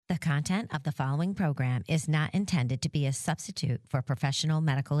The content of the following program is not intended to be a substitute for professional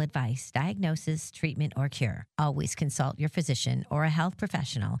medical advice, diagnosis, treatment, or cure. Always consult your physician or a health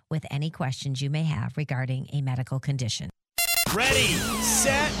professional with any questions you may have regarding a medical condition. Ready,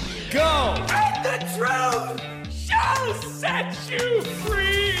 set, go! And the truth shall set you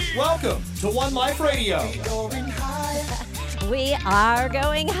free! Welcome to One Life Radio. We are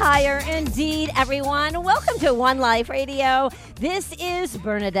going higher indeed, everyone. Welcome to One Life Radio. This is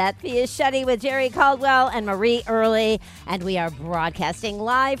Bernadette Fiaschetti with Jerry Caldwell and Marie Early, and we are broadcasting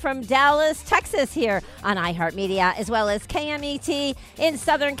live from Dallas, Texas here on iHeartMedia, as well as KMET in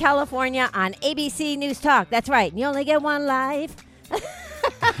Southern California on ABC News Talk. That's right. You only get one life.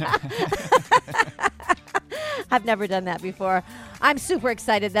 I've never done that before. I'm super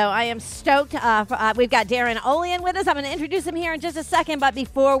excited, though. I am stoked. We've got Darren Olean with us. I'm going to introduce him here in just a second, but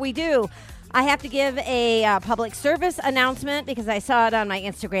before we do, I have to give a public service announcement because I saw it on my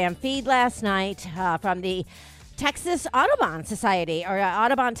Instagram feed last night from the Texas Audubon Society, or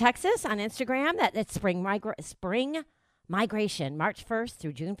Audubon Texas on Instagram, that it's spring migration, March 1st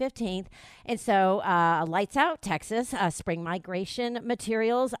through June 15th. And so Lights Out Texas, spring migration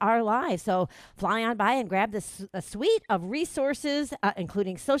materials are live. So fly on by and grab a suite of resources,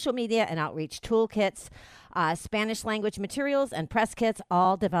 including social media and outreach toolkits, Spanish language materials, and press kits,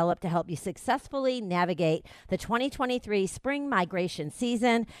 all developed to help you successfully navigate the 2023 spring migration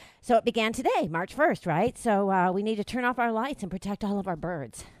season. So it began today, March 1st, right? So we need to turn off our lights and protect all of our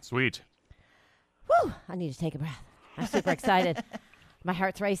birds. Sweet. Whew, I need to take a breath. I'm super excited. My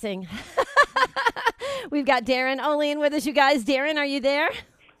heart's racing. We've got Darren Olean with us, you guys. Darren, are you there?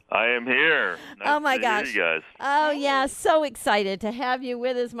 I am here. Oh, my gosh. Hear you guys. Oh, yeah. So excited to have you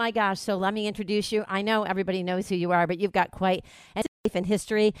with us. My gosh. So let me introduce you. I know everybody knows who you are, but you've got quite a life and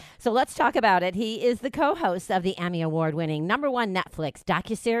history. So let's talk about it. He is the co-host of the Emmy Award-winning #1 Netflix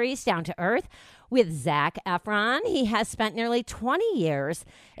docuseries Down to Earth with Zac Efron. He has spent nearly 20 years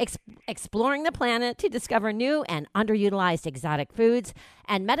exploring the planet to discover new and underutilized exotic foods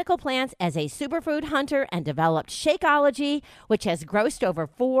and medical plants as a superfood hunter, and developed Shakeology, which has grossed over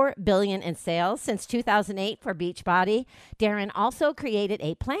 $4 billion in sales since 2008 for Beachbody. Darren also created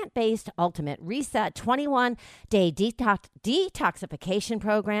a plant-based Ultimate Reset 21-day detoxification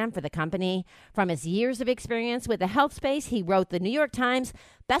program for the company. From his years of experience with the health space, he wrote the New York Times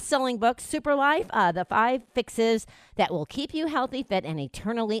best-selling book, Super Life, The 5 Fixes That Will Keep You Healthy, Fit, and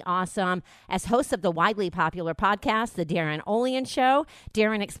Eternally Awesome. As host of the widely popular podcast, The Darren Olean Show,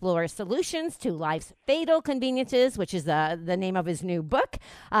 Darren explores solutions to life's fatal conveniences, which is the name of his new book,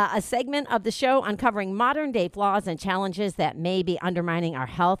 a segment of the show uncovering modern-day flaws and challenges that may be undermining our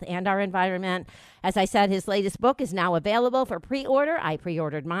health and our environment. As I said, his latest book is now available for pre-order. I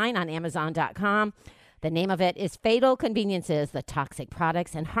pre-ordered mine on Amazon.com. The name of it is Fatal Conveniences, the Toxic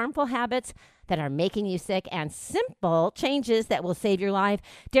Products and Harmful Habits That Are Making You Sick, and Simple Changes That Will Save Your Life.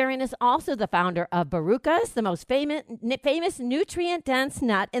 Darren is also the founder of Barucas, the most famous nutrient-dense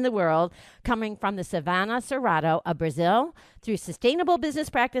nut in the world, coming from the Savana Cerrado of Brazil. Through sustainable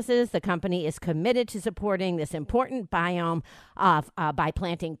business practices, the company is committed to supporting this important biome by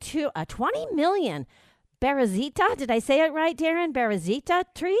planting 20 million Barazita, did I say it right, Darren? Barazita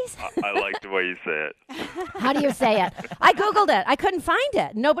trees? I like the way you say it. How do you say it? I Googled it. I couldn't find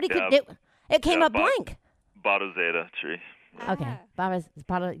it. Nobody could. It came up blank. Barazeta tree. Okay.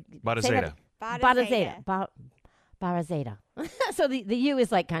 Barazeta. Barazeta. So the U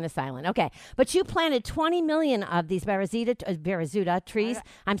is like kind of silent. Okay. But you planted 20 million of these Barazita trees.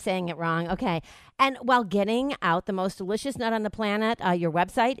 I'm saying it wrong. Okay. And while getting out the most delicious nut on the planet, your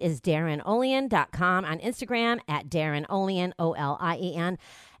website is DarrenOlean.com, on Instagram at Darren Olean, Olien.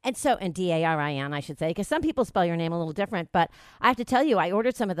 And Darin, I should say, because some people spell your name a little different. But I have to tell you, I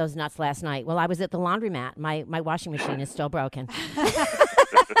ordered some of those nuts last night while I was at the laundromat. My washing machine is still broken.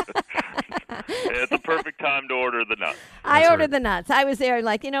 It's the perfect time to order the nuts. I ordered the nuts. I was there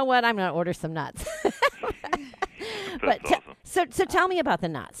like, you know what? I'm going to order some nuts. Awesome. So tell me about the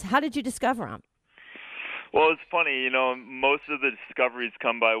nuts. How did you discover them? Well, it's funny, most of the discoveries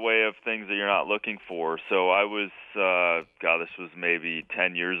come by way of things that you're not looking for. So I was, this was maybe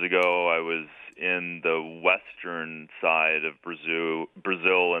 10 years ago. I was in the western side of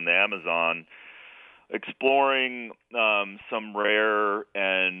Brazil in the Amazon, exploring some rare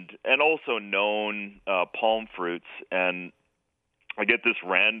and also known palm fruits, and I get this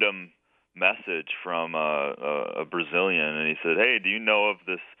random message from a Brazilian, and he said, "Hey, do you know of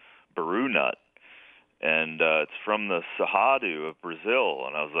this baru nut?" And it's from the Cerrado of Brazil.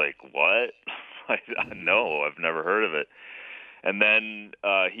 And I was like, what? No, I've never heard of it. And then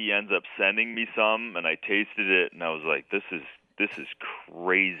he ends up sending me some, and I tasted it, and I was like, this is this is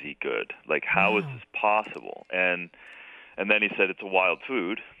crazy good. Like, how is this possible? And then he said it's a wild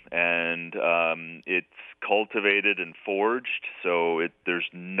food, and it's cultivated and foraged, so there's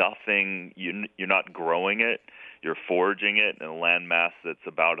nothing, you're not growing it, you're foraging it in a landmass that's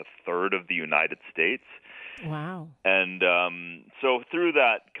about a third of the United States. Wow. And so through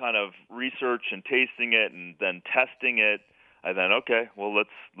that kind of research and tasting it and then testing it, I then, okay, well,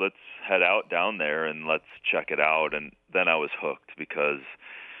 let's head out down there and let's check it out. And then I was hooked because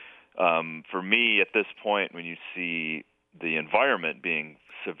for me at this point, when you see the environment being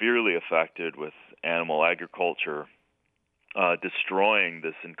severely affected with animal agriculture, destroying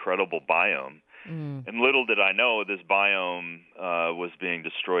this incredible biome, and little did I know this biome was being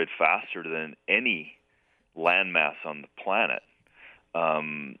destroyed faster than any landmass on the planet.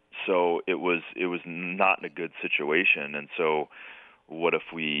 So it was not in a good situation. And so what if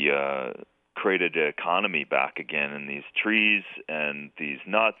we created an economy back again in these trees and these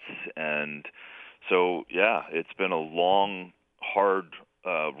nuts? And so, yeah, it's been a long, hard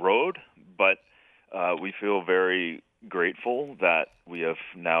road, but we feel very grateful that we have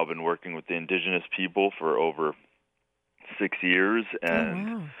now been working with the indigenous people for over 6 years,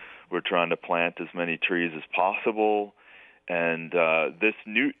 and we're trying to plant as many trees as possible. And this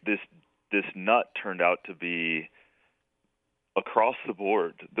nut turned out to be, across the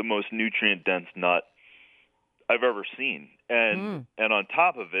board, the most nutrient-dense nut I've ever seen. And on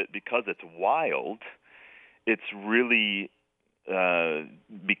top of it, because it's wild, it's really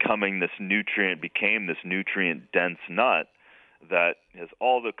became this nutrient-dense nut that has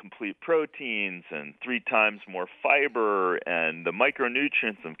all the complete proteins and 3 times more fiber and the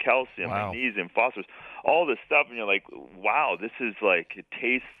micronutrients of calcium, magnesium, phosphorus, all this stuff. And you're like, wow, this is like, it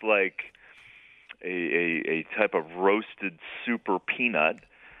tastes like a type of roasted super peanut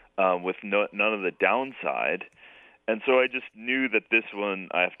with none of the downside. And so I just knew that this one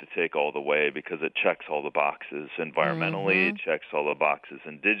I have to take all the way because it checks all the boxes environmentally, it checks all the boxes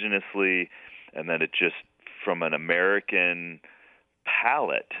indigenously, and then it just, from an American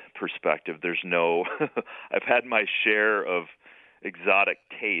palate perspective, there's no I've had my share of exotic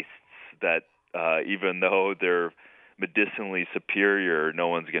tastes that even though they're medicinally superior, no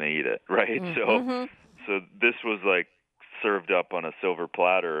one's going to eat it, right? So this was like served up on a silver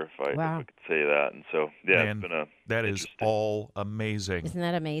platter, if I could say that. And so, yeah, it's been that is all amazing. Isn't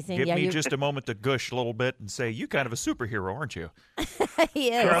that amazing? Give me just a moment to gush a little bit and say, you kind of a superhero, aren't you? He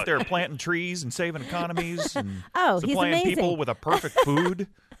is. You're out there planting trees and saving economies and he's supplying amazing. people with a perfect food.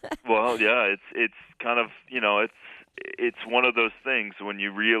 Well, yeah, it's kind of, it's one of those things when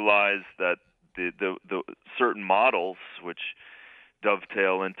you realize that the certain models, which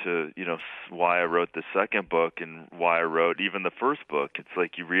dovetail into, why I wrote the second book and why I wrote even the first book. It's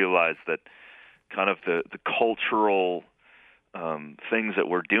like you realize that kind of the cultural things that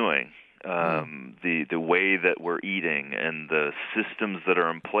we're doing, the way that we're eating and the systems that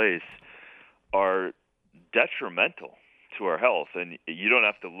are in place are detrimental to our health. And you don't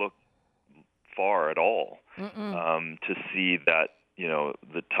have to look far at all to see that,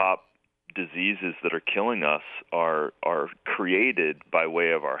 the top diseases that are killing us are created by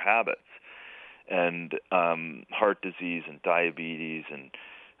way of our habits, and heart disease and diabetes and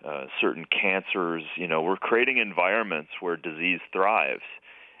certain cancers. We're creating environments where disease thrives,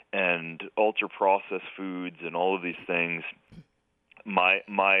 and ultra-processed foods and all of these things. My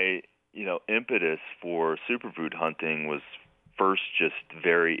impetus for superfood hunting was first just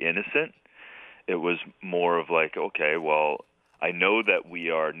very innocent. It was more of like, okay, well, I know that we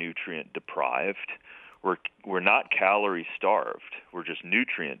are nutrient deprived. We're not calorie starved. We're just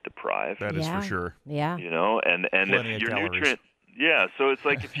nutrient deprived. That is for sure. Yeah. And Plenty if of you're calories. so it's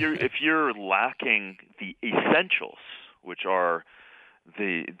like if you're lacking the essentials, which are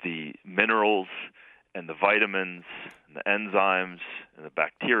the minerals and the vitamins and the enzymes and the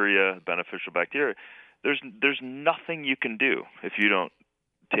bacteria, beneficial bacteria, there's nothing you can do if you don't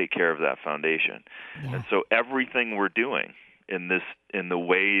take care of that foundation. Yeah. And so everything we're doing in the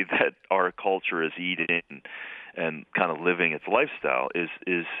way that our culture is eating and kind of living its lifestyle is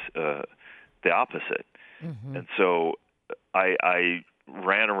the opposite. And so I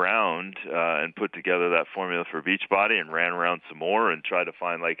ran around and put together that formula for Beachbody and ran around some more and tried to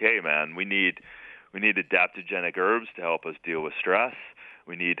find like, hey man, we need adaptogenic herbs to help us deal with stress.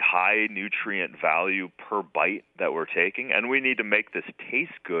 We need high nutrient value per bite that we're taking, and we need to make this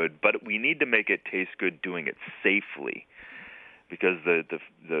taste good, but we need to make it taste good doing it safely. Because the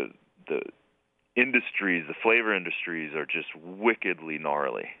industries, the flavor industries, are just wickedly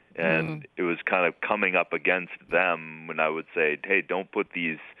gnarly, and it was kind of coming up against them when I would say, "Hey, don't put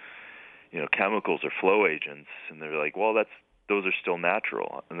these, chemicals or flow agents," and they're like, "Well, that's those are still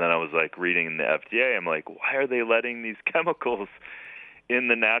natural. And then I was like reading in the FDA, I'm like, why are they letting these chemicals in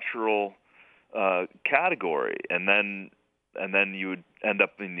the natural category? And then you would end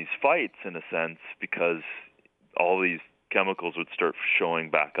up in these fights, in a sense, because all these chemicals would start showing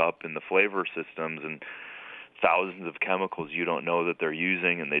back up in the flavor systems, and thousands of chemicals you don't know that they're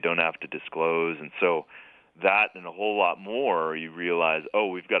using and they don't have to disclose. And so that and a whole lot more, you realize,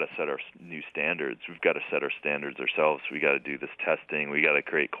 we've got to set our new standards. We've got to set our standards ourselves. We got to do this testing. We got to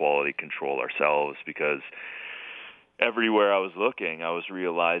create quality control ourselves, because everywhere I was looking, I was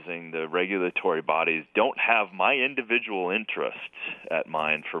realizing the regulatory bodies don't have my individual interests at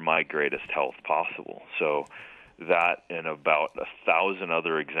mind for my greatest health possible. So that and about 1,000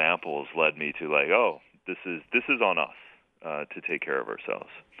 other examples led me to like, this is on us to take care of ourselves,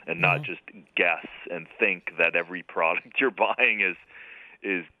 and not just guess and think that every product you're buying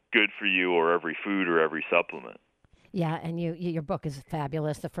is good for you, or every food or every supplement. Yeah, and your book is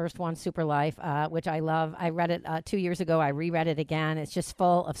fabulous. The first one, Super Life, which I love. I read it 2 years ago. I reread it again. It's just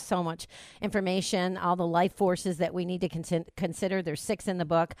full of so much information, all the life forces that we need to consider. There's 6 in the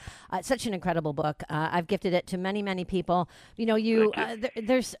book. It's such an incredible book. I've gifted it to many, many people.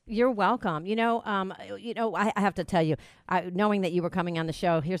 You're welcome. I have to tell you, knowing that you were coming on the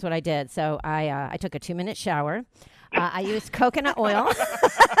show, here's what I did. So I took a 2-minute shower. I used coconut oil.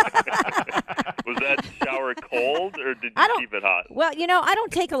 Was that shower cold, or did you keep it hot? Well, I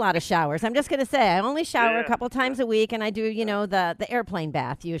don't take a lot of showers. I'm just going to say I only shower a couple times a week, and I do, the airplane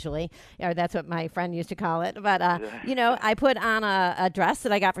bath usually. Or that's what my friend used to call it. But, I put on a dress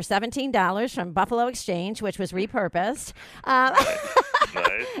that I got for $17 from Buffalo Exchange, which was repurposed.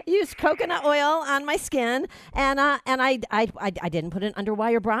 Nice. Used coconut oil on my skin, and I didn't put an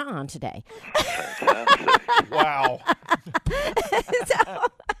underwire bra on today. Wow.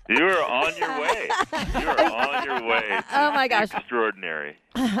 You are on your way. You are on your way. Oh my gosh. Extraordinary.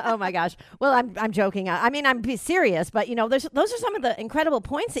 Oh my gosh. Well, I'm joking. I'm serious, but those are some of the incredible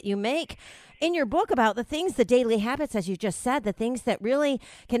points that you make in your book about the things, the daily habits, as you just said, the things that really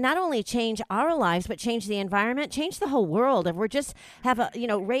can not only change our lives, but change the environment, change the whole world. If we're just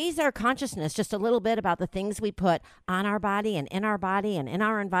raise our consciousness just a little bit about the things we put on our body and in our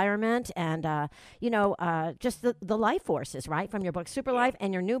environment, and, just the life forces, right? From your book, Super Life,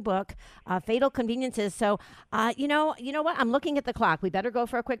 and your new book, Fatal Conveniences. So, you know what? I'm looking at the clock. We better go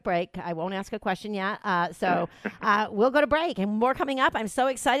for a quick break. I won't ask a question yet. So we'll go to break, and more coming up. I'm so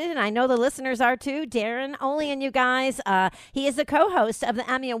excited, and I know the listeners are too. Darren Olean, you guys. He is the co-host of the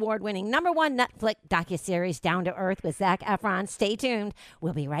Emmy Award-winning #1 Netflix docuseries Down to Earth with Zac Efron. Stay tuned.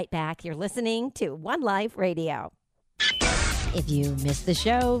 We'll be right back. You're listening to One Life Radio. If you missed the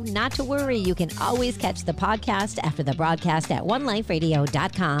show, not to worry. You can always catch the podcast after the broadcast at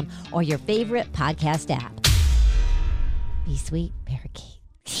oneliferadio.com or your favorite podcast app. Be sweet, parakeet.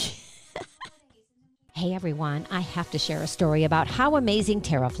 Hey everyone, I have to share a story about how amazing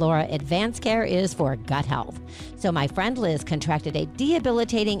TerraFlora Advanced Care is for gut health. So my friend Liz contracted a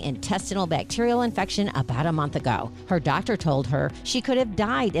debilitating intestinal bacterial infection about a month ago. Her doctor told her she could have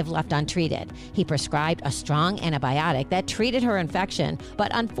died if left untreated. He prescribed a strong antibiotic that treated her infection,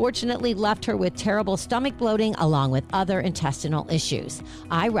 but unfortunately left her with terrible stomach bloating along with other intestinal issues.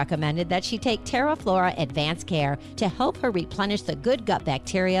 I recommended that she take TerraFlora Advanced Care to help her replenish the good gut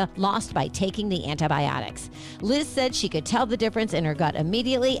bacteria lost by taking the antibiotics. Liz said she could tell the difference in her gut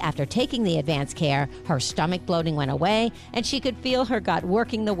immediately after taking the Advanced Care. Her stomach bloating went away, and she could feel her gut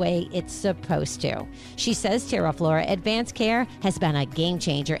working the way it's supposed to. She says TerraFlora Advanced Care has been a game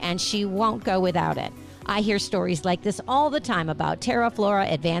changer, and she won't go without it. I hear stories like this all the time about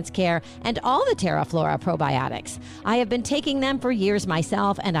TerraFlora Advanced Care and all the TerraFlora probiotics. I have been taking them for years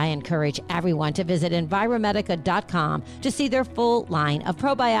myself, and I encourage everyone to visit Enviromedica.com to see their full line of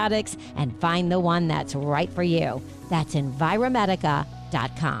probiotics and find the one that's right for you. That's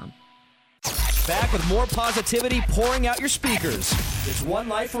Enviromedica.com. Back with more positivity pouring out your speakers. It's One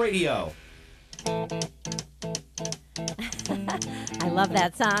Life Radio. I love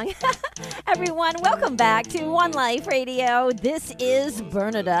that song. Everyone, welcome back to One Life Radio. This is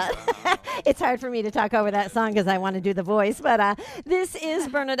Bernadette. It's hard for me to talk over that song because I want to do the voice, but this is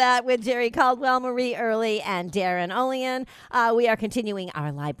Bernadette with Jerry Caldwell, Marie Early, and Darren Olean. We are continuing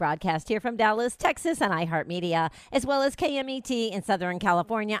our live broadcast here from Dallas, Texas on iHeartMedia, as well as KMET in Southern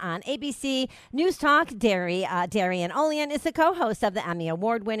California on ABC News Talk. Darren Olean is the co-host of the Emmy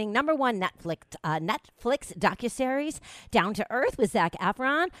Award-winning #1 Netflix docuseries Down to Earth with is Zac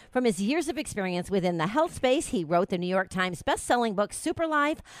Efron. From his years of experience within the health space, he wrote the New York Times best-selling book, Super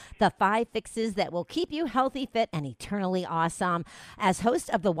Life, The 5 Fixes That Will Keep You Healthy, Fit, and Eternally Awesome. As host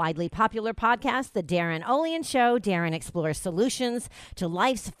of the widely popular podcast, The Darren Olean Show, Darren explores solutions to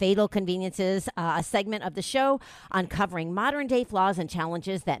life's fatal conveniences, a segment of the show uncovering modern-day flaws and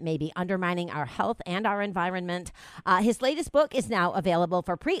challenges that may be undermining our health and our environment. His latest book is now available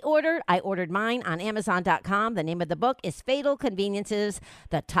for pre-order. I ordered mine on Amazon.com. The name of the book is Fatal Conveniences,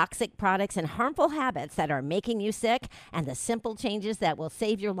 the Toxic Products and Harmful Habits That Are Making You Sick, and the Simple Changes That Will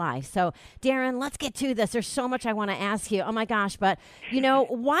Save Your Life. So, Darren, let's get to this. There's so much I want to ask you. Oh, my gosh. But,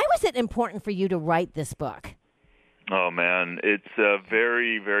 why was it important for you to write this book? Oh, man. It's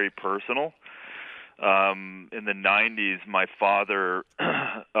very, very personal. In the 90s, my father,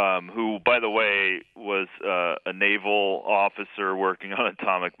 who, by the way, was a naval officer working on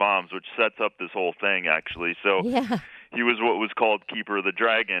atomic bombs, which sets up this whole thing, actually. So he was what was called Keeper of the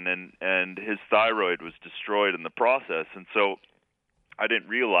Dragon, and his thyroid was destroyed in the process. And so I didn't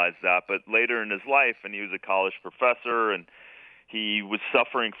realize that. But later in his life, and he was a college professor, and he was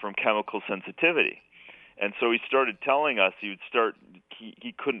suffering from chemical sensitivity. And so he started telling us he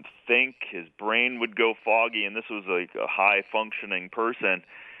couldn't think, his brain would go foggy, and this was like a high-functioning person.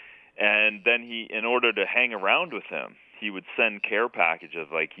 And then in order to hang around with him, he would send care packages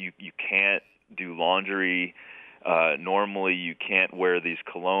like, you can't do laundry normally, you can't wear these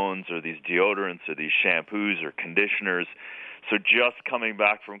colognes or these deodorants or these shampoos or conditioners. So just coming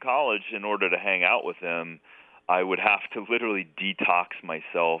back from college, in order to hang out with him, I would have to literally detox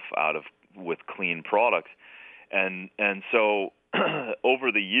myself with clean products. And so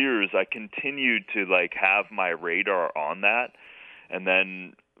over the years, I continued to have my radar on that, and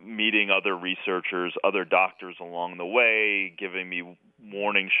then meeting other researchers, other doctors along the way, giving me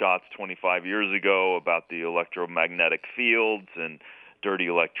warning shots 25 years ago about the electromagnetic fields and dirty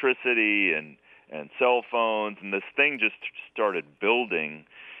electricity and cell phones, and this thing just started building.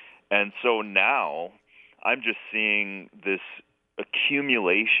 And so now I'm just seeing this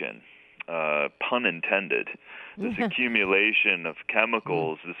accumulation, pun intended, this accumulation of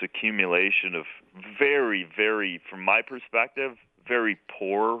chemicals, this accumulation of very, very, from my perspective, very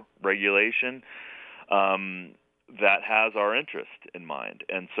poor regulation that has our interest in mind.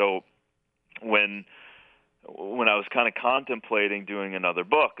 And so when I was kind of contemplating doing another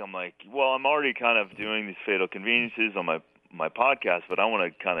book, I'm like, well, I'm already kind of doing these fatal conveniences on my podcast, but I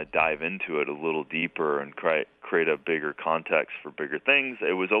want to kind of dive into it a little deeper and create a bigger context for bigger things.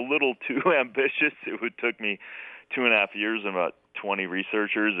 It was a little too ambitious. It would took me 2.5 years and about 20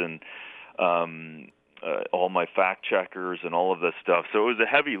 researchers and all my fact checkers and all of this stuff. So it was a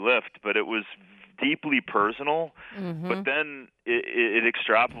heavy lift, but it was deeply personal. Mm-hmm. But then it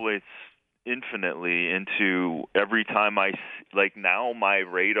extrapolates infinitely into every time now my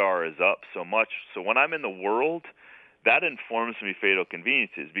radar is up so much. So when I'm in the world, that informs me fatal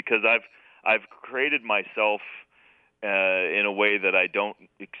conveniences, because I've created myself in a way that I don't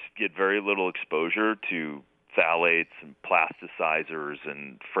get very little exposure to phthalates and plasticizers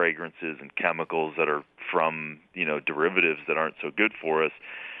and fragrances and chemicals that are from derivatives that aren't so good for us.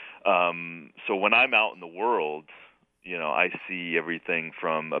 So when I'm out in the world, I see everything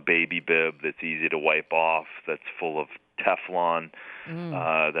from a baby bib that's easy to wipe off, that's full of Teflon,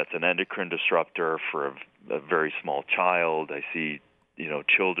 that's an endocrine disruptor for a very small child. I see,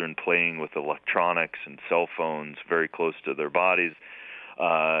 children playing with electronics and cell phones very close to their bodies.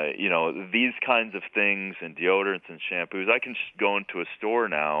 These kinds of things, and deodorants and shampoos. I can just go into a store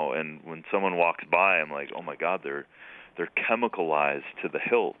now, and when someone walks by, I'm like, oh my God, they're chemicalized to the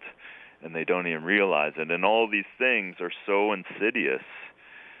hilt, and they don't even realize it. And all these things are so insidious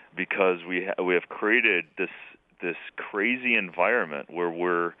because we have created this crazy environment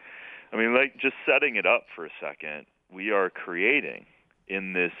where just setting it up for a second, we are creating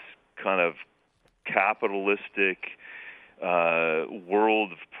in this kind of capitalistic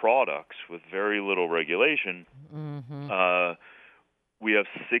world of products with very little regulation. Mm-hmm. We have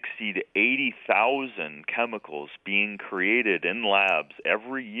 60 to 80,000 chemicals being created in labs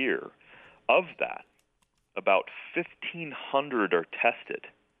every year. Of that, about 1,500 are tested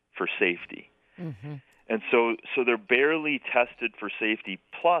for safety. Mm-hmm. And so they're barely tested for safety,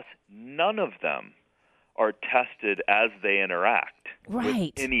 plus none of them are tested as they interact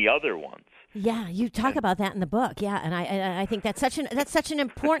with any other ones. Yeah, you talk about that in the book. Yeah, and I think that's such an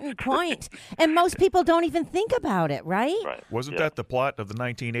important point, and most people don't even think about it, right? Wasn't that the plot of the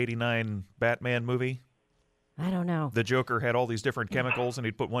 1989 Batman movie? I don't know. The Joker had all these different chemicals, and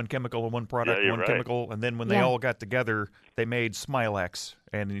he'd put one chemical in one product, Yeah, you're one right. chemical, and then when they all got together, they made Smilex,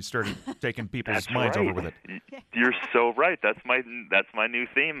 and he started taking people's That's minds right. over with it. You're so right. That's my new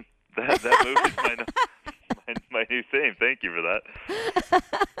theme. That movie's my new theme. Thank you for that.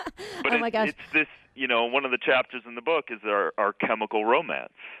 But my gosh. It's this, one of the chapters in the book is our chemical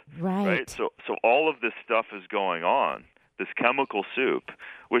romance. Right. So all of this stuff is going on, this chemical soup,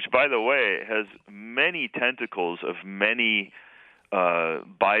 which, by the way, has many tentacles of many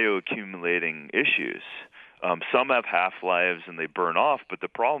bioaccumulating issues. Some have half-lives and they burn off, but the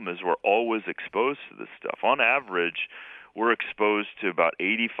problem is we're always exposed to this stuff. On average, we're exposed to about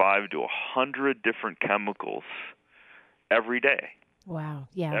 85 to 100 different chemicals every day. Wow.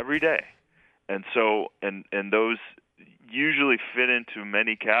 Yeah. Every day. And so, and those usually fit into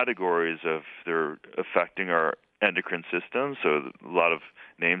many categories of they're affecting our endocrine system. So a lot of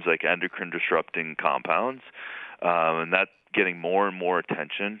names like endocrine disrupting compounds, and that's getting more and more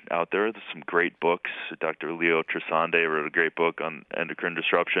attention out there. There's some great books. Dr. Leo Trisande wrote a great book on endocrine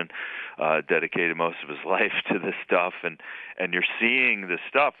disruption, dedicated most of his life to this stuff, and you're seeing this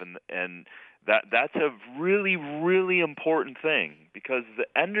stuff, and that's a really, really important thing, because the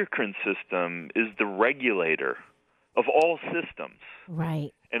endocrine system is the regulator of all systems.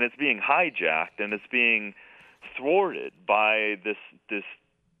 Right. And it's being hijacked, and it's being thwarted by this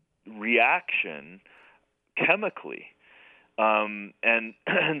reaction chemically. And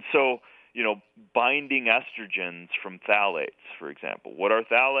so, binding estrogens from phthalates, for example. What are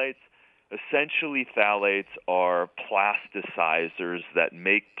phthalates? Essentially, phthalates are plasticizers that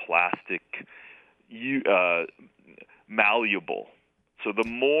make plastic malleable. So the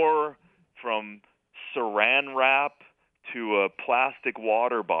more from saran wrap to a plastic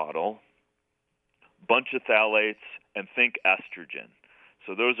water bottle, bunch of phthalates, and think estrogen.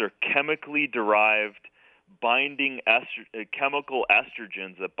 So those are chemically derived binding chemical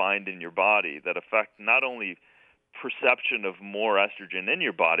estrogens that bind in your body that affect not only perception of more estrogen in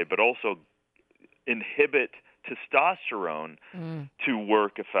your body, but also inhibit testosterone to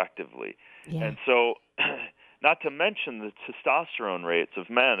work effectively. Yeah. And so, not to mention the testosterone rates of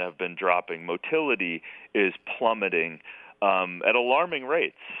men have been dropping. Motility is plummeting at alarming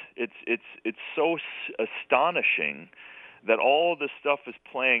rates. It's so astonishing that all this stuff is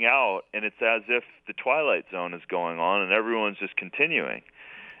playing out, and it's as if the Twilight Zone is going on, and everyone's just continuing.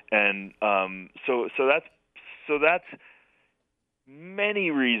 And so that's many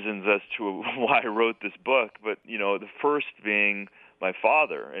reasons as to why I wrote this book. But the first being my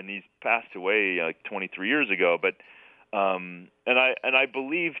father, and he's passed away like 23 years ago. But and I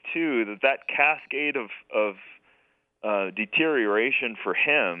believe too that cascade of deterioration for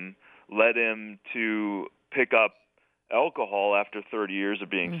him led him to pick up alcohol after 30 years of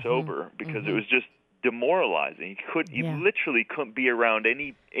being sober, because it was just demoralizing. He literally couldn't be around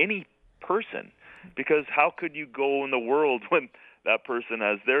any person, because how could you go in the world when that person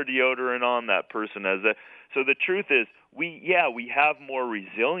has their deodorant on, that person has that? So the truth is, we have more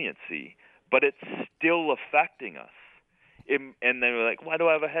resiliency, but it's still affecting us. And then we're like, why do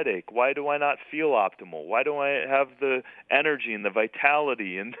I have a headache? Why do I not feel optimal? Why do I have the energy and the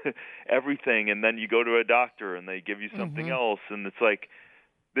vitality and everything? And then you go to a doctor and they give you something else. And it's like,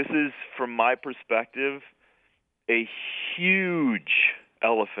 this is, from my perspective, a huge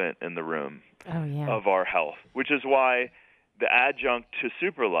elephant in the room of our health, which is why the adjunct to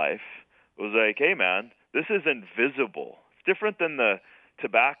Superlife was like, hey, man, this is invisible. It's different than the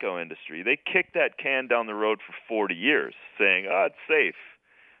tobacco industry. They kicked that can down the road for 40 years saying, it's safe,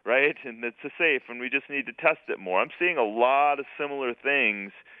 right? And it's safe, and we just need to test it more. I'm seeing a lot of similar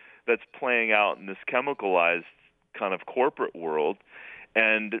things that's playing out in this chemicalized kind of corporate world.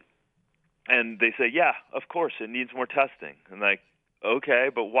 And they say, yeah, of course, it needs more testing. And like, okay,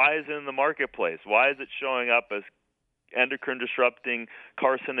 but why is it in the marketplace? Why is it showing up as endocrine disrupting,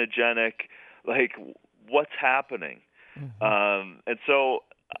 carcinogenic? Like, what's happening? And so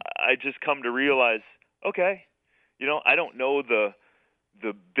I just come to realize, okay, I don't know the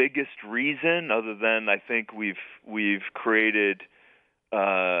biggest reason, other than I think we've created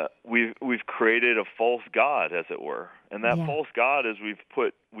a false god, as it were, and that false god is we've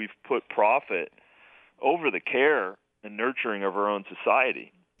put profit over the care and nurturing of our own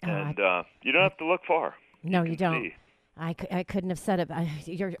society, and you don't have to look far. No, you don't. See. I couldn't have said it.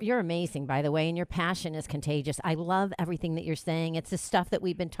 You're amazing, by the way, and your passion is contagious. I love everything that you're saying. It's the stuff that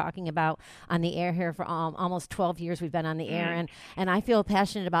we've been talking about on the air here for almost 12 years. We've been on the air, and I feel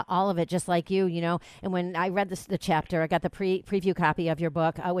passionate about all of it, just like you. And when I read the chapter, I got the preview copy of your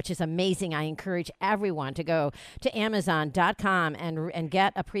book, which is amazing. I encourage everyone to go to Amazon.com and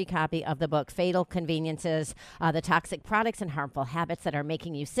get a pre-copy of the book, Fatal Conveniences: The Toxic Products and Harmful Habits That Are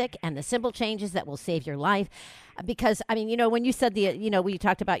Making You Sick, and the Simple Changes That Will Save Your Life. Because, I mean, when you said we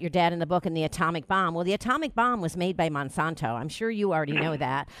talked about your dad in the book and the atomic bomb. Well, the atomic bomb was made by Monsanto. I'm sure you already know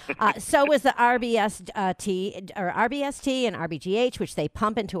that. So was the RBST and RBGH, which they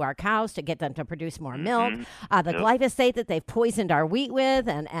pump into our cows to get them to produce more milk. The glyphosate that they've poisoned our wheat with,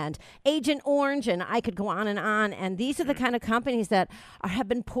 and Agent Orange, and I could go on. And these are the kind of companies that have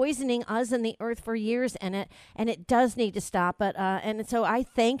been poisoning us and the earth for years, and it does need to stop. But and so I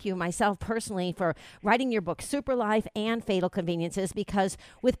thank you myself personally for writing your book, Super Life and Fatal Conveniences, because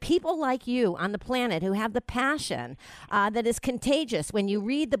with people like you on the planet who have the passion that is contagious, when you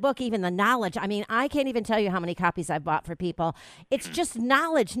read the book, even the knowledge, I mean, I can't even tell you how many copies I've bought for people. It's just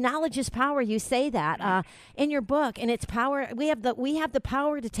knowledge. Knowledge is power. You say that in your book, and it's power. We have the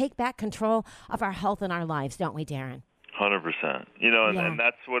power to take back control of our health and our lives, don't we, Darren? 100%. And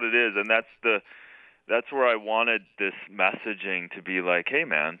that's what it is, and that's where I wanted this messaging to be like, hey,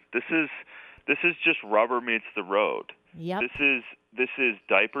 man, this is just rubber meets the road. Yep. This is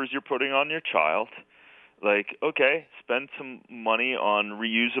diapers you're putting on your child. Like, okay, spend some money on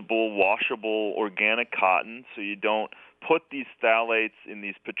reusable, washable, organic cotton so you don't put these phthalates in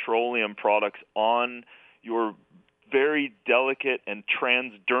these petroleum products on your very delicate and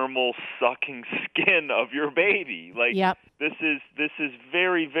transdermal sucking skin of your baby. Like, yep. This is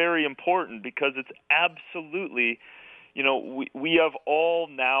very, very important, because it's absolutely, we have all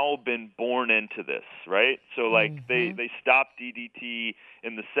now been born into this, right? So, like, they stopped DDT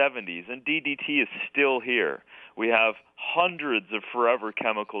in the 70s, and DDT is still here. We have hundreds of forever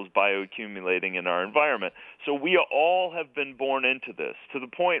chemicals bioaccumulating in our environment. So we all have been born into this, to the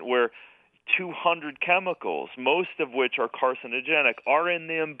point where 200 chemicals, most of which are carcinogenic, are in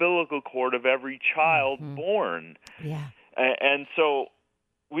the umbilical cord of every child born. Yeah. And so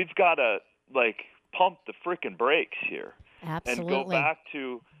we've got to, pump the frickin' brakes here. Absolutely. And go back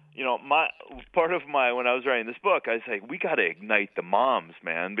to, when I was writing this book, I was like, we got to ignite the moms,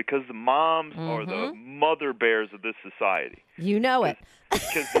 man, because the moms are the mother bears of this society. You know it.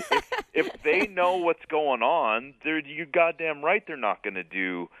 Because if they know what's going on, you're goddamn right they're not going to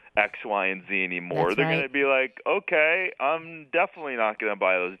do X, Y, and Z anymore. That's they're right. going to be like, okay, I'm definitely not going to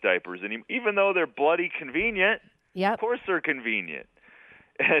buy those diapers anymore, even though they're bloody convenient. Yep. Of course they're convenient,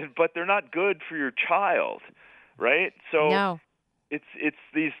 but they're not good for your child, right? So no. It's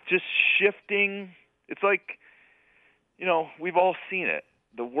these just shifting. It's like, we've all seen it.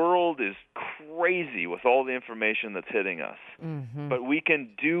 The world is crazy with all the information that's hitting us. But we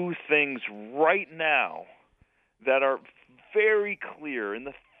can do things right now that are very clear in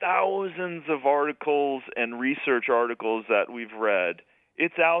the thousands of articles and research articles that we've read.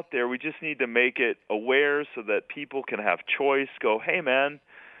 It's out there. We just need to make it aware so that people can have choice. Go, hey, man,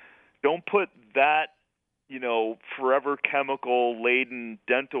 don't put that, forever chemical-laden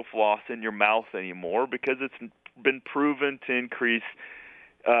dental floss in your mouth anymore, because it's been proven to increase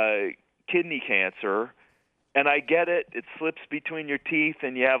kidney cancer. And I get it. It slips between your teeth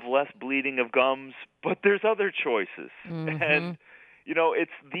and you have less bleeding of gums, but there's other choices. And,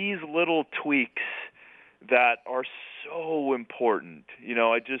 it's these little tweaks that are so important.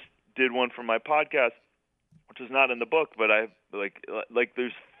 I just did one for my podcast, which is not in the book, but I like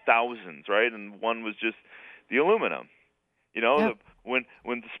there's thousands, right? And one was just the aluminum. Yep. When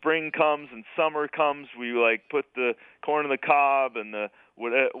the spring comes and summer comes, we put the corn on the cob and the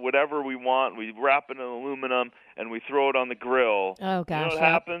whatever we want. We wrap it in aluminum and we throw it on the grill. Oh gosh! You know what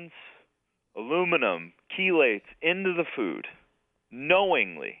happens? Aluminum chelates into the food,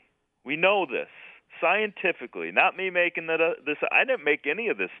 knowingly. We know this scientifically. Not me making this. I didn't make any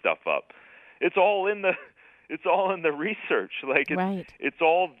of this stuff up. It's all in the research. It's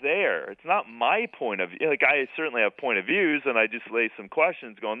all there. It's not my point of view. I certainly have point of views, and I just lay some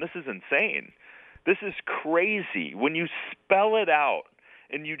questions going, this is insane. This is crazy. When you spell it out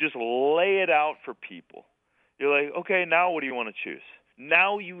and you just lay it out for people, you're like, okay, now what do you want to choose?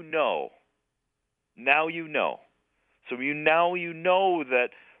 Now you know. Now you know. So you know that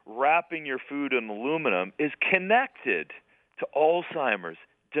wrapping your food in aluminum is connected to Alzheimer's,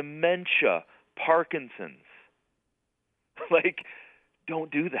 dementia, Parkinson's.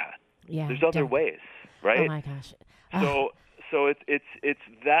 Don't do that. Yeah, there's other ways, right? Oh my gosh. So it's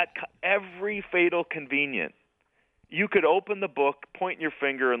that every fatal convenient, you could open the book, point your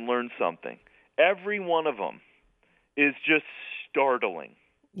finger, and learn something. Every one of them is just startling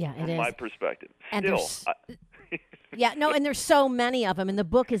from my perspective. And and there's so many of them, and the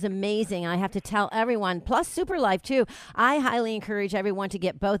book is amazing. I have to tell everyone, plus Super Life too. I highly encourage everyone to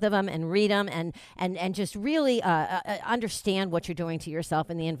get both of them and read them and just really understand what you're doing to yourself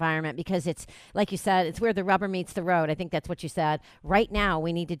and the environment, because it's, like you said, it's where the rubber meets the road. I think that's what you said. Right now,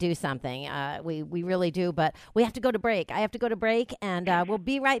 we need to do something. We really do, but we have to go to break. I have to go to break, and we'll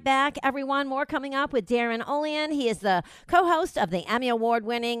be right back. Everyone, more coming up with Darren Olean. He is the co-host of the Emmy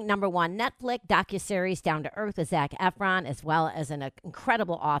Award-winning #1 Netflix docuseries Down to Earth with Zac Efron, as well as an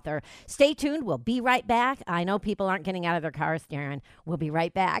incredible author. Stay tuned. We'll be right back. I know people aren't getting out of their cars, Darren. We'll be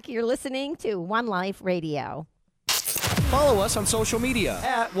right back. You're listening to One Life Radio. Follow us on social media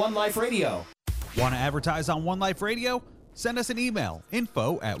at One Life Radio. Want to advertise on One Life Radio? Send us an email,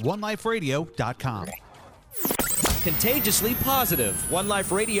 info@oneliferadio.com. Contagiously positive. One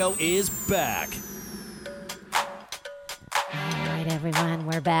Life Radio is back. All right, everyone,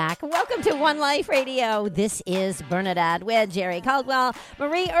 we're back. Welcome to One Life Radio. This is Bernadette with Jerry Caldwell,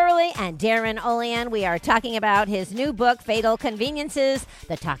 Marie Early, and Darren Olean. We are talking about his new book, Fatal Conveniences,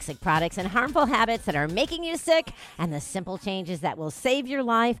 the toxic products and harmful habits that are making you sick, and the simple changes that will save your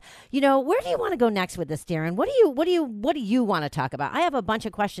life. You know, where do you want to go next with this, Darren? What do you want to talk about? I have a bunch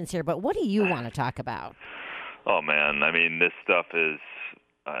of questions here, but what do you want to talk about? Oh man, I mean, this stuff is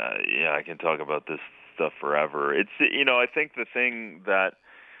I can talk about this stuff forever. It's, I think the thing that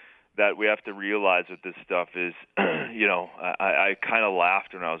we have to realize with this stuff is, I kind of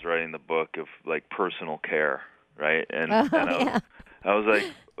laughed when I was writing the book of like personal care, right? And I was like,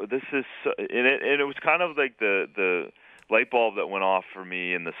 this is, and it was kind of like the light bulb that went off for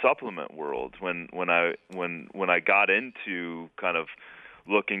me in the supplement world when I got into kind of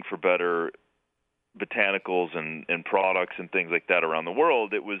looking for better botanicals and products and things like that around the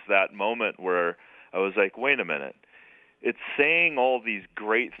world. It was that moment where I was like, wait a minute. It's saying all these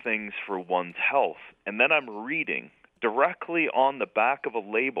great things for one's health, and then I'm reading directly on the back of a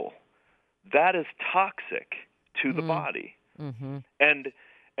label that is toxic to the body. Mm-hmm. And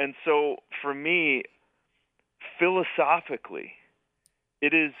so for me, philosophically,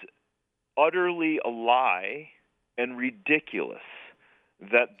 it is utterly a lie and ridiculous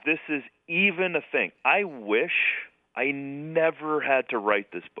that this is even a thing. I wish I never had to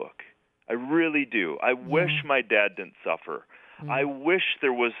write this book. I really do. I wish my dad didn't suffer. I wish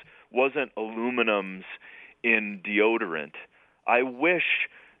there wasn't aluminums in deodorant. I wish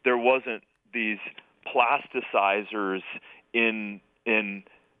there wasn't these plasticizers in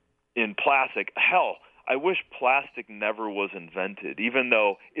plastic. Hell, I wish plastic never was invented, even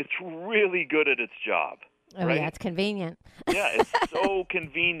though it's really good at its job. Oh, right? Yeah, it's convenient. Yeah, it's so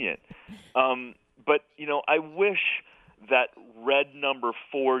convenient. But, I wish that red number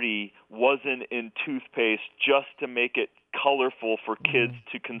 40 wasn't in toothpaste just to make it colorful for kids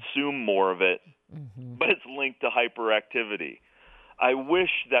to consume more of it, but it's linked to hyperactivity. I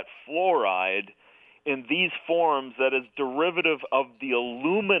wish that fluoride in these forms that is derivative of the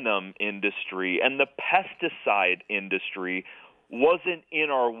aluminum industry and the pesticide industry wasn't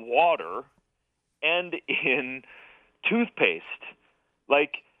in our water and in toothpaste.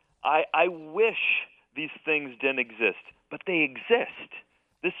 Like, I wish these things didn't exist, but they exist.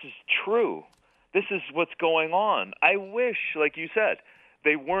 This is true. This is what's going on. I wish, like you said,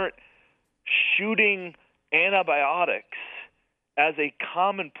 they weren't shooting antibiotics as a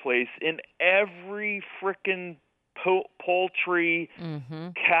commonplace in every frickin' poultry,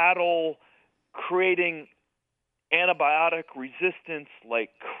 cattle, creating antibiotic resistance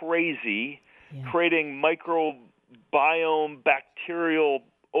like crazy, creating microbiome, bacterial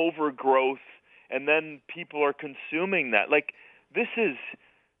overgrowth, and then people are consuming that. Like, this is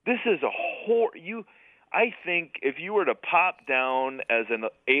a I think if you were to pop down as an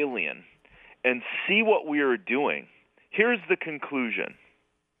alien and see what we are doing, here's the conclusion.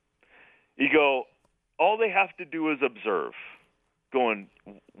 You go, all they have to do is observe. Going,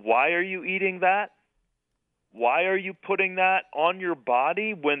 why are you eating that? Why are you putting that on your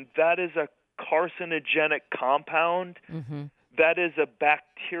body when that is a carcinogenic compound? That is a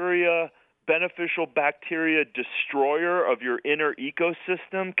beneficial bacteria destroyer of your inner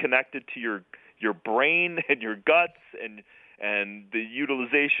ecosystem connected to your brain and your guts and the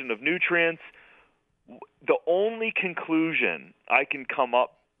utilization of nutrients. The only conclusion I can come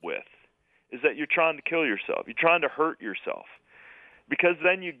up with is that you're trying to kill yourself. You're trying to hurt yourself. Because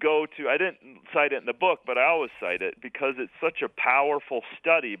then you go to, I didn't cite it in the book, but I always cite it because it's such a powerful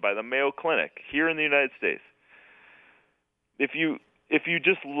study by the Mayo Clinic here in the United States. If you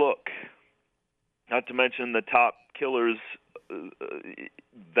just look, not to mention the top killers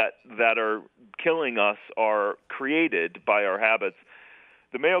that are killing us are created by our habits.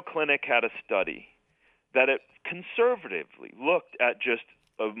 The Mayo Clinic had a study that it conservatively looked at just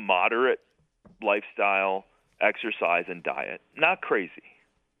a moderate lifestyle, exercise, and diet. Not crazy.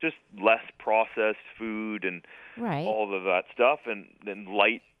 Just less processed food and all of that stuff, and then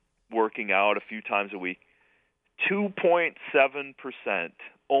light working out a few times a week. 2.7%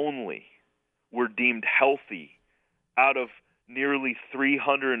 only were deemed healthy out of nearly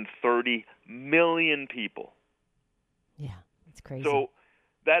 330 million people. Yeah, it's crazy. So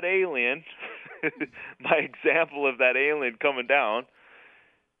that alien, my example of that alien coming down,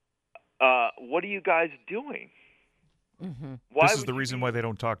 what are you guys doing? Mm-hmm. This is the reason why they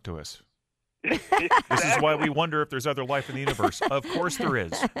don't talk to us. Exactly. This is why we wonder if there's other life in the universe. Of course there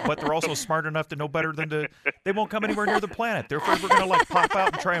is, but they're also smart enough to know better than to. They won't come anywhere near the planet. They're afraid we're going to pop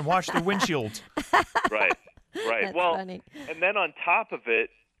out and try and wash their windshields. Right. That's well, funny. And then on top of it,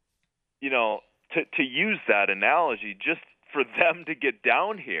 to use that analogy, just for them to get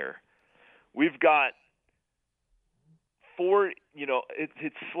down here, we've got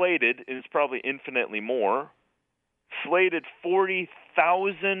it's slated, and it's probably infinitely more, slated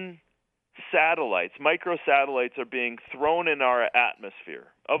 40,000 satellites, microsatellites are being thrown in our atmosphere,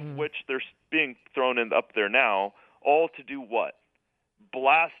 of which they're being thrown up there now, all to do what?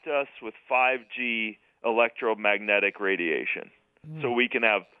 Blast us with 5G electromagnetic radiation so we can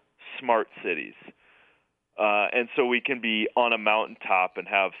have smart cities. And so we can be on a mountaintop and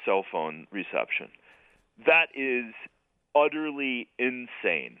have cell phone reception. That is utterly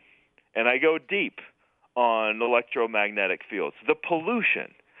insane. And I go deep on electromagnetic fields. The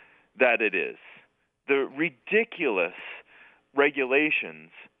pollution that it is, the ridiculous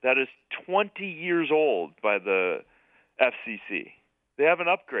regulations that is 20 years old by the FCC. They haven't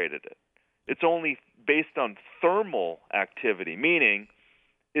upgraded it. It's only based on thermal activity, meaning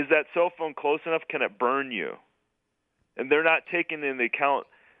is that cell phone close enough, can it burn you? And they're not taking into account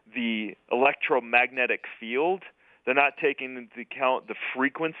the electromagnetic field. They're not taking into account the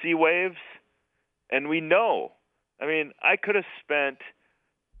frequency waves. And we know, I could have spent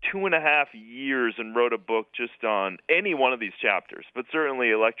 2.5 years and wrote a book just on any one of these chapters, but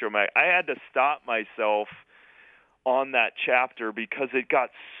certainly electromagnetic. I had to stop myself on that chapter because it got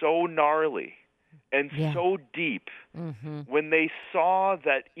so gnarly and so deep when they saw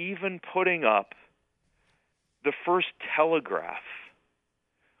that even putting up the first telegraph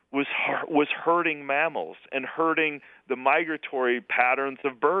was hurting mammals and hurting the migratory patterns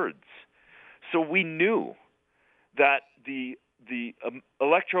of birds. So we knew that the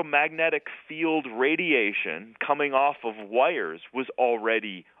electromagnetic field radiation coming off of wires was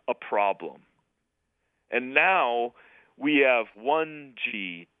already a problem. And now we have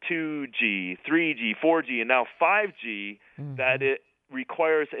 1G, 2G, 3G, 4G, and now 5G that it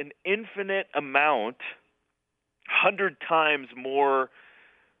requires an infinite amount, 100 times more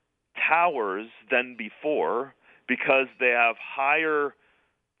towers than before because they have higher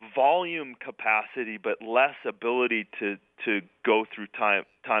volume capacity but less ability to go through time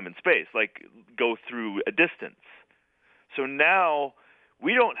and space, like go through a distance. So now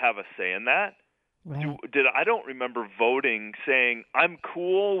we don't have a say in that. Right. I don't remember voting saying, I'm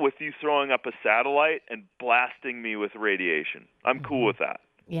cool with you throwing up a satellite and blasting me with radiation. I'm cool with that.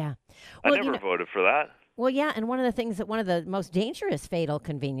 Yeah. Well, I never voted for that. Well, yeah, and one of the most dangerous fatal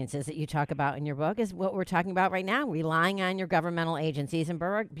conveniences that you talk about in your book is what we're talking about right now, relying on your governmental agencies and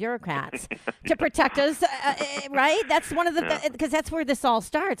bureaucrats to protect us, right? That's one of the, because that's where this all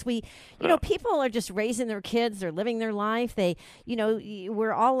starts. People are just raising their kids, they're living their life.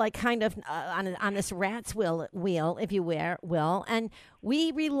 We're all like kind of on this rat's wheel, if you will, and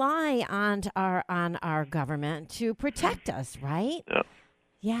we rely on our government to protect us, right? Yeah.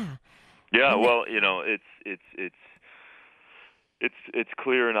 Yeah. Yeah, well, it's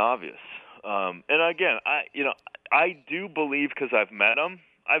clear and obvious. And again, I do believe, because I've met them.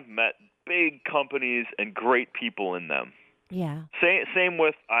 I've met big companies and great people in them. Yeah. Same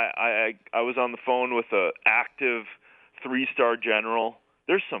with I was on the phone with a active 3-star general.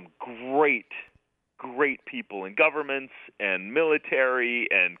 There's some great people in governments and military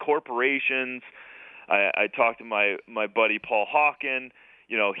and corporations. I talked to my buddy Paul Hawken.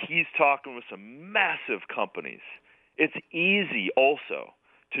 He's talking with some massive companies. It's easy also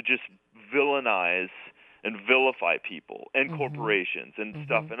to just villainize and vilify people and corporations and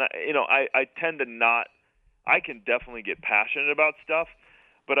stuff. And I tend to not. I can definitely get passionate about stuff,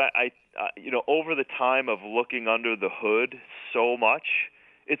 but I over the time of looking under the hood so much,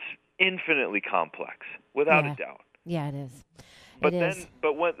 it's infinitely complex, without a doubt. Yeah, it is. But It is.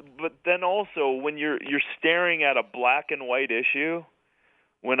 then also when you're staring at a black and white issue,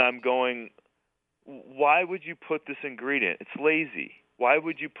 when I'm going, why would you put this ingredient? It's lazy. Why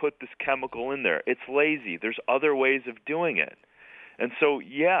would you put this chemical in there? It's lazy. There's other ways of doing it. And so,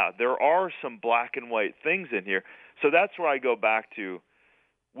 yeah, there are some black and white things in here. So that's where I go back to,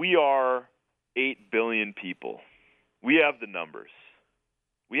 we are 8 billion people. We have the numbers.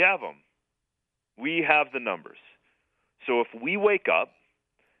 We have them. We have the numbers. So if we wake up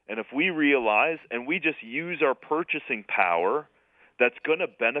and if we realize and we just use our purchasing power that's going to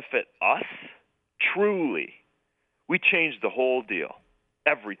benefit us, truly, we change the whole deal.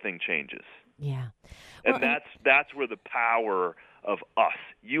 Everything changes. Yeah. And that's where the power of us,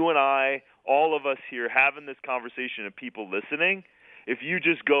 you and I, all of us here having this conversation and people listening, if you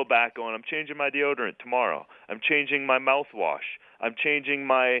just go back on, I'm changing my deodorant tomorrow. I'm changing my mouthwash. I'm changing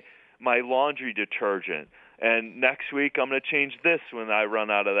my laundry detergent. And next week I'm going to change this when I run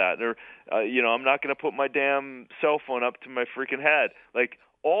out of that. Or, I'm not going to put my damn cell phone up to my freaking head. Like,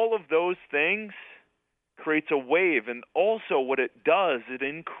 all of those things creates a wave. And also what it does, it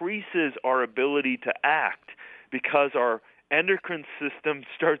increases our ability to act because our endocrine system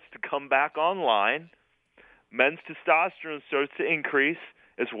starts to come back online. Men's testosterone starts to increase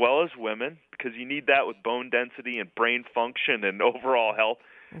as well as women because you need that with bone density and brain function and overall health.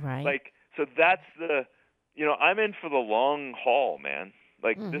 Right. So that's I'm in for the long haul, man.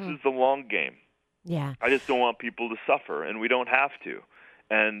 This is the long game. Yeah. I just don't want people to suffer, and we don't have to.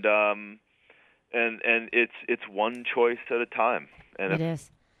 And it's one choice at a time. And It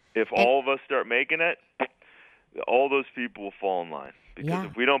is. if all of us start making it, all those people will fall in line. Because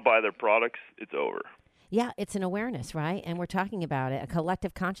if we don't buy their products, it's over. Yeah, it's an awareness, right? And we're talking about it, a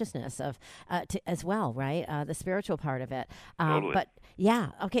collective consciousness of as well, right? The spiritual part of it. Totally. But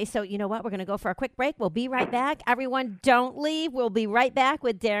yeah, okay. So you know what? We're going to go for a quick break. We'll be right back. Everyone, don't leave. We'll be right back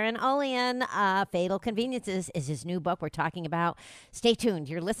with Darren Olean. Fatal Conveniences is his new book we're talking about. Stay tuned.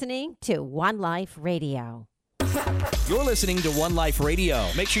 You're listening to One Life Radio. You're listening to One Life Radio.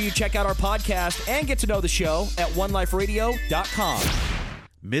 Make sure you check out our podcast and get to know the show at oneliferadio.com.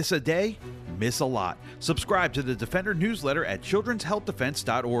 Miss a day? Miss a lot. Subscribe to the Defender newsletter at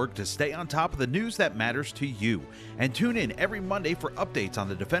children'shealthdefense.org to stay on top of the news that matters to you. And tune in every Monday for updates on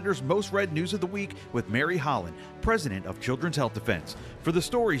the Defender's most read news of the week with Mary Holland, president of Children's Health Defense. For the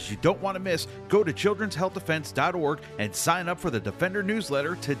stories you don't want to miss, go to children'shealthdefense.org and sign up for the Defender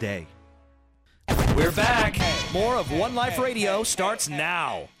newsletter today. We're back. More of One Life Radio starts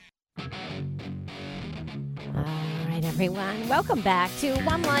now. All right, everyone. Welcome back to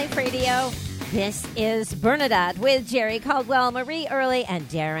One Life Radio. This is Bernadette with Jerry Caldwell, Marie Early, and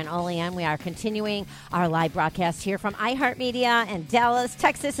Darren Olean. We are continuing our live broadcast here from iHeartMedia in Dallas,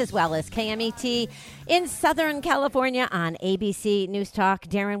 Texas, as well as KMET in Southern California on ABC News Talk.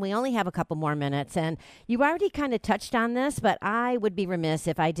 Darren, we only have a couple more minutes, and you already kind of touched on this, but I would be remiss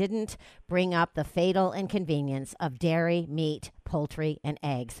if I didn't bring up the fatal inconvenience of dairy, meat, poultry, and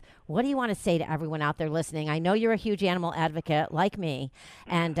eggs. What do you want to say to everyone out there listening? I know you're a huge animal advocate like me,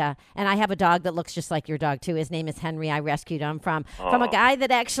 and I have a dog that looks just like your dog too. His name is Henry. I rescued him from a guy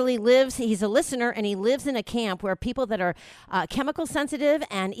that actually lives. He's a listener, and he lives in a camp where people that are chemical sensitive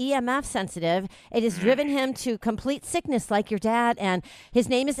and EMF sensitive. It has driven him to complete sickness, like your dad. And his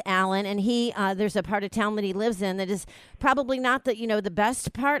name is Alan, and he there's a part of town that he lives in that is probably not the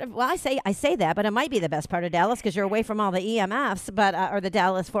best part of. Well, I say that, but it might be the best part of Dallas because you're away from all the EMFs, but or the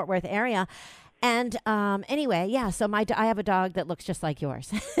Dallas-Fort Worth area. And anyway, yeah, so I have a dog that looks just like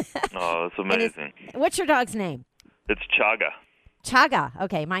yours. Oh, that's amazing. What's your dog's name? It's Chaga. Chaga.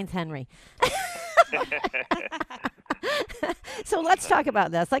 Okay, mine's Henry. So let's talk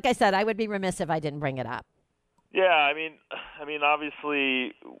about this. Like I said, I would be remiss if I didn't bring it up. Yeah, I mean,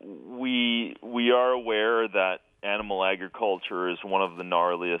 obviously, we are aware that animal agriculture is one of the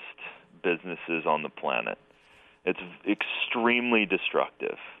gnarliest businesses on the planet. It's extremely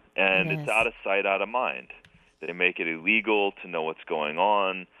destructive, and it's out of sight, out of mind. They make it illegal to know what's going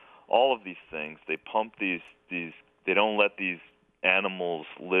on. All of these things. They pump these. They don't let these animals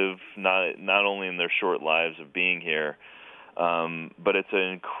live not only in their short lives of being here, but it's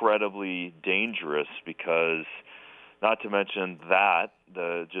incredibly dangerous because, not to mention that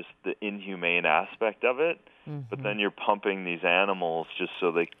the inhumane aspect of it. Mm-hmm. But then you're pumping these animals just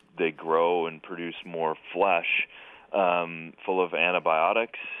so they grow and produce more flesh, full of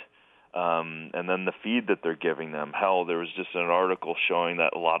antibiotics, and then the feed that they're giving them. Hell, there was just an article showing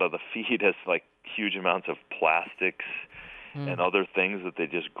that a lot of the feed has like huge amounts of plastics and other things that they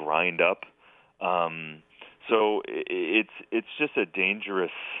just grind up. So it's just a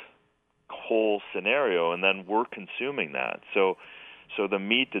dangerous whole scenario, and then we're consuming that. So the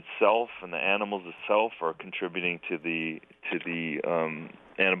meat itself and the animals itself are contributing to the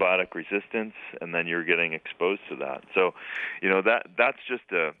antibiotic resistance, and then you're getting exposed to that. So, that's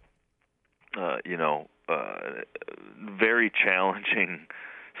just a very challenging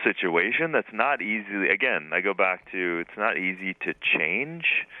situation. That's not easy. Again, I go back to, it's not easy to change,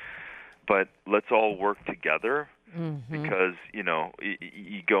 but let's all work together, because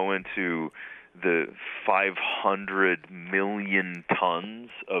you go into the 500 million tons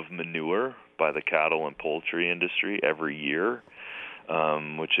of manure by the cattle and poultry industry every year,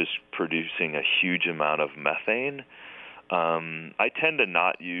 which is producing a huge amount of methane. I tend to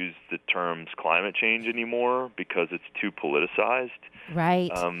not use the terms climate change anymore because it's too politicized. Right.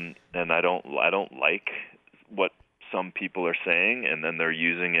 And I don't like what some people are saying, and then they're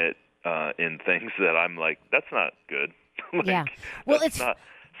using it in things that I'm like, that's not good. Yeah. Well, it's not.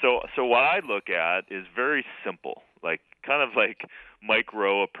 So what I look at is very simple, kind of like Mike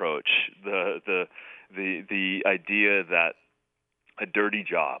Rowe approach, the idea that a dirty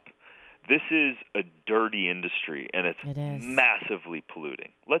job. This is a dirty industry, and it's massively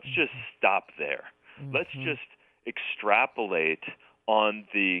polluting. Let's just stop there. Let's just extrapolate on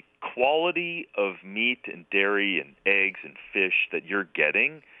the quality of meat and dairy and eggs and fish that you're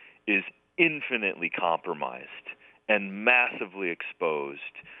getting is infinitely compromised and massively exposed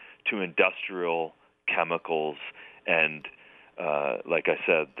to industrial chemicals and, like I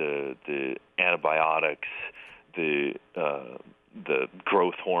said, the antibiotics, the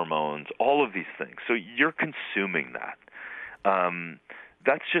growth hormones, all of these things. So you're consuming that.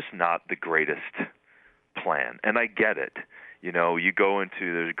 That's just not the greatest plan. And I get it. You go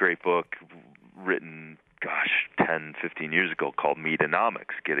into, there's a great book written, 10, 15 years ago called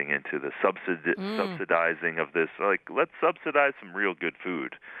Meatonomics, getting into the subsidizing of this. Let's subsidize some real good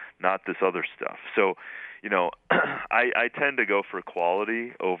food, not this other stuff. So, I tend to go for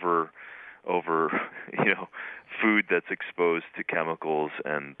quality over food that's exposed to chemicals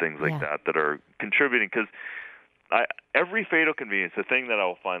and things like that are contributing. Because every fatal convenience, the thing that I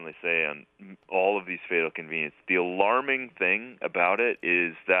will finally say on all of these fatal convenience, the alarming thing about it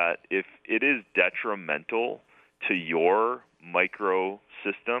is that if it is detrimental to your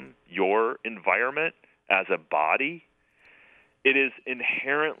microsystem, your environment as a body, it is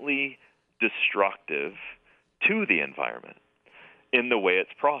inherently destructive to the environment in the way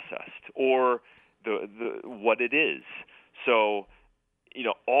it's processed or the what it is. So,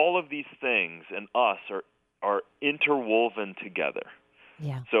 all of these things and us are interwoven together.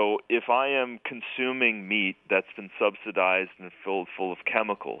 Yeah. So if I am consuming meat that's been subsidized and filled full of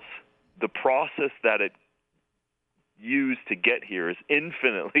chemicals, the process that it used to get here is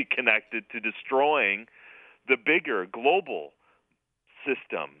infinitely connected to destroying the bigger global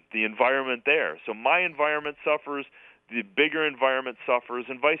system, the environment there. So my environment suffers, the bigger environment suffers,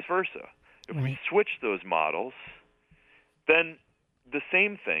 and vice versa. If we switch those models, then the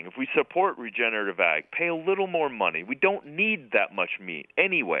same thing. If we support regenerative ag, pay a little more money. We don't need that much meat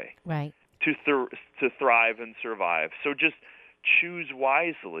anyway to thrive and survive. So just choose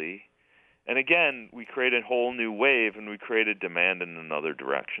wisely. And again, we create a whole new wave, and we create a demand in another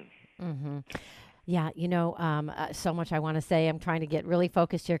direction. Mm-hmm. Yeah, so much I want to say. I'm trying to get really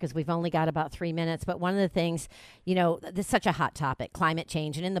focused here because we've only got about 3 minutes. But one of the things, this is such a hot topic, climate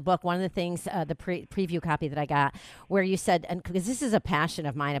change. And in the book, one of the things, the preview copy that I got, where you said, and because this is a passion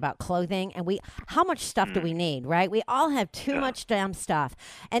of mine about clothing, and how much stuff do we need, right? We all have too much damn stuff.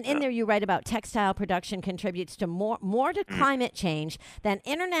 And in there you write about textile production contributes to more to climate change than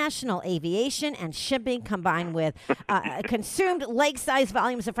international aviation and shipping combined with consumed lake-sized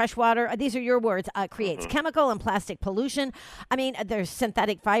volumes of fresh water. These are your words. Creates chemical and plastic pollution. I mean, there's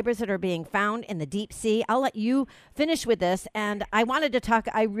synthetic fibers that are being found in the deep sea. I'll let you finish with this. And I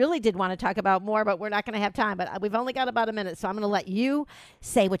really did want to talk about more, but we're not going to have time. But we've only got about a minute, so I'm going to let you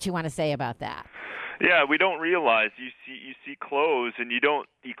say what you want to say about that. Yeah, we don't realize you see clothes and you don't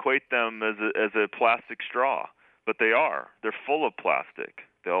equate them as a plastic straw, but they are. They're full of plastic.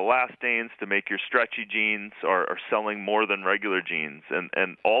 The elastanes to make your stretchy jeans are selling more than regular jeans,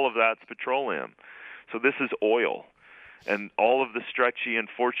 and all of that's petroleum. So this is oil. And all of the stretchy,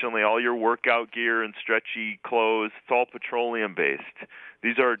 unfortunately, all your workout gear and stretchy clothes, it's all petroleum-based.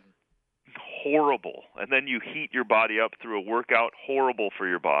 These are horrible. And then you heat your body up through a workout, horrible for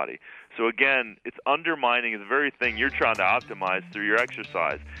your body. So again, it's undermining the very thing you're trying to optimize through your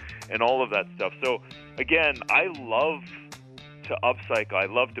exercise and all of that stuff. So again, I love to upcycle. I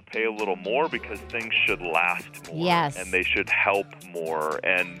love to pay a little more because things should last more, and they should help more,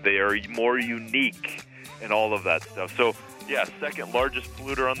 and they are more unique and all of that stuff. So second largest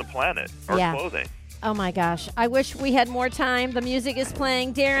polluter on the planet, our clothing. Oh, my gosh. I wish we had more time. The music is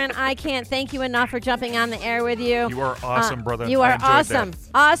playing. Darren, I can't thank you enough for jumping on the air with you. You are awesome, brother. You are awesome.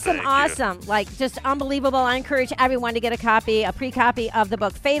 That. Awesome. Like, just unbelievable. I encourage everyone to get a pre-copy of the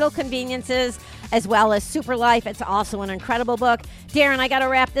book Fatal Conveniences, as well as Super Life. It's also an incredible book. Darren, I got to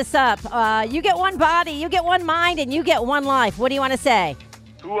wrap this up. You get one body, you get one mind, and you get one life. What do you want to say?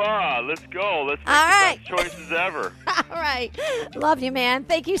 Hoorah, let's go. Let's make the best choices ever. All right. Love you, man.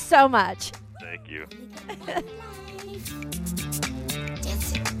 Thank you so much. Thank you.